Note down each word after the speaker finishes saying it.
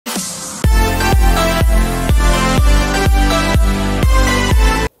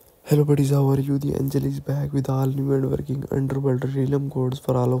Hello buddies, how are you? The Angel is back with all new and working Underworld Realm codes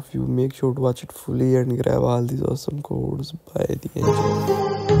for all of you. Make sure to watch it fully and grab all these awesome codes by the Angel.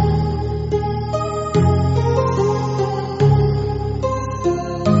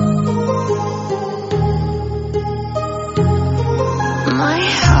 My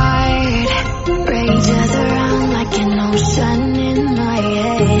heart rages around like an ocean in my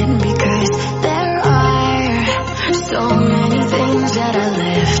head, because there are so many things that I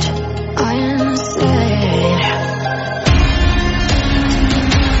left unsaid.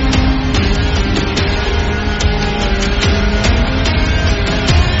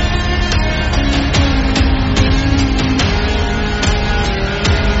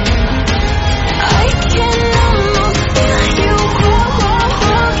 I can almost feel you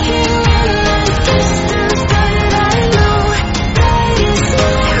walking in the distance, but I know that it's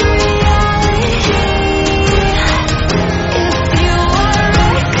not reality. If you are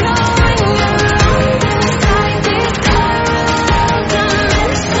echoing around inside these parallel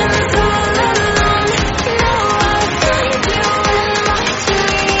dimensions all alone, now I'll find you in my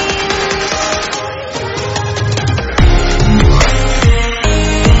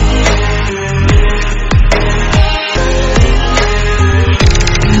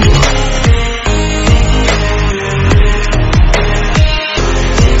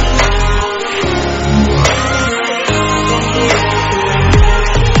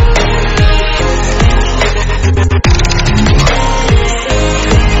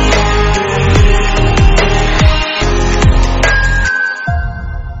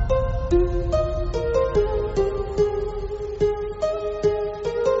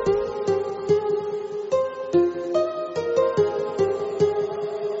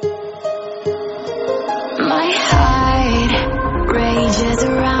My heart rages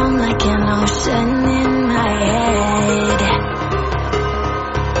around like an ocean in my head.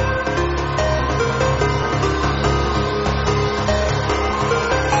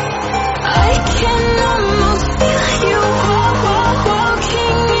 I can almost feel you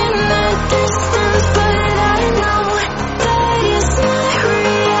walking in the distance, but I know that it's not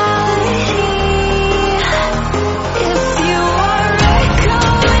reality. If you are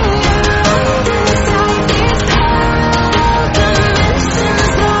echoing around inside these parallel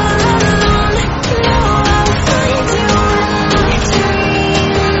dimensions all alone, now I'll find you in my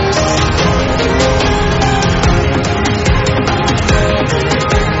dreams.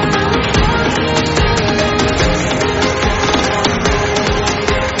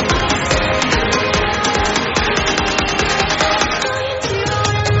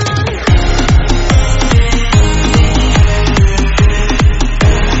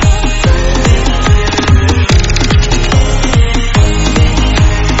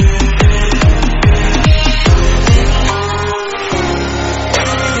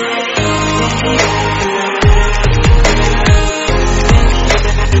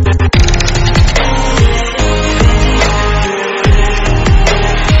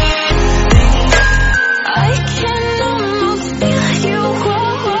 I can almost feel you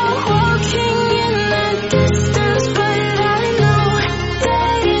walking in the distance, but I know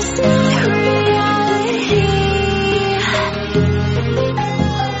that it's not reality.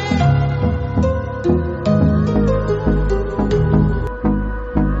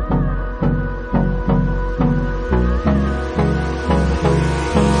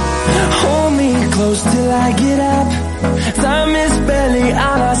 Hold me close till I get up. Time is barely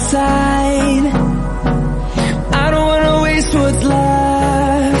on our side. I don't wanna waste what's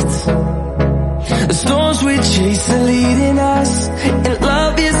left. The storms we chase are leading us, and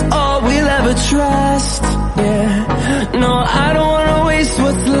love is all we'll ever trust. Yeah, no, I don't wanna waste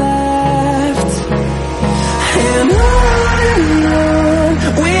what's left. And on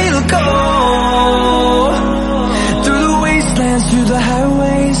we'll go, through the wastelands, through the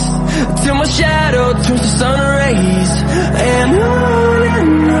highways, till my shadow turns to sun rays. And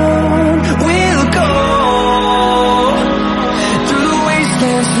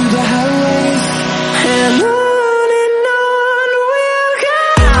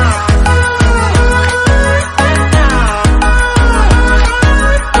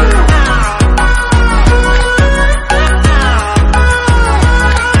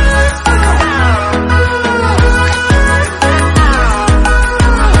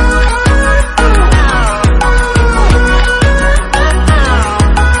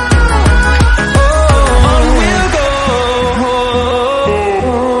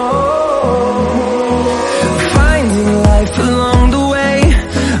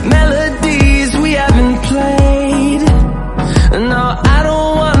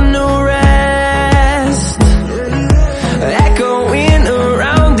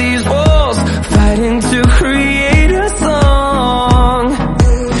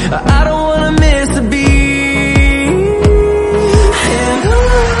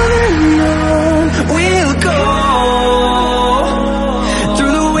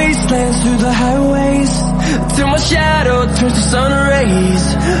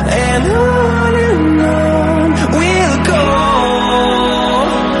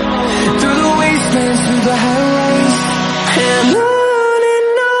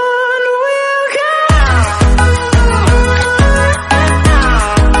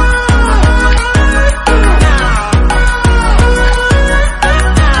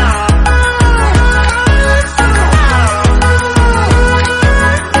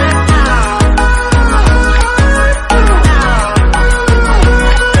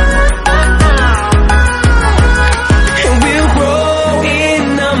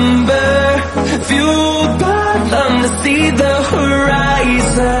fueled by them to see the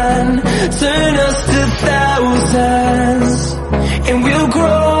horizon, turn us to thousands, and we'll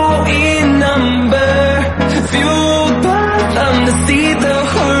grow in number. Fueled by them to see the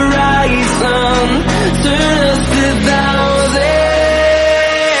horizon, turn us to thousands,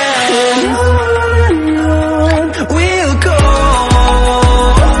 and on we'll go,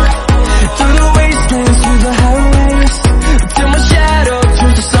 through the wastelands, through the highways, till my shadow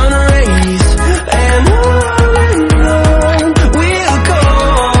turns to sun rays. And on we'll go,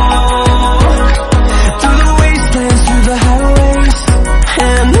 through the wastelands, through the highways,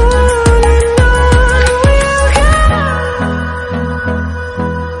 and on we'll go.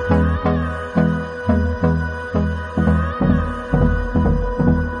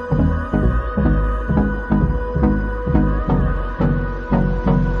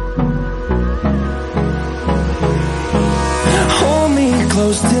 Hold me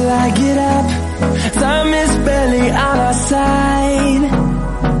close till I get up. Time is barely on our side.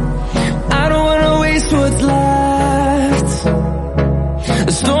 I don't wanna waste what's left.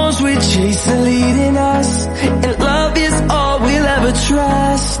 The storms we chase are leading us, and love is all we'll ever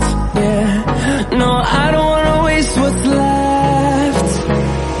trust. Yeah, no, I don't wanna waste what's left.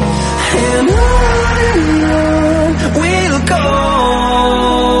 And on we'll go,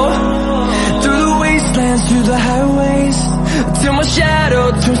 through the wastelands, through the highways, till my shadow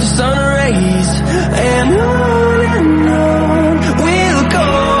turns to sun rays. And on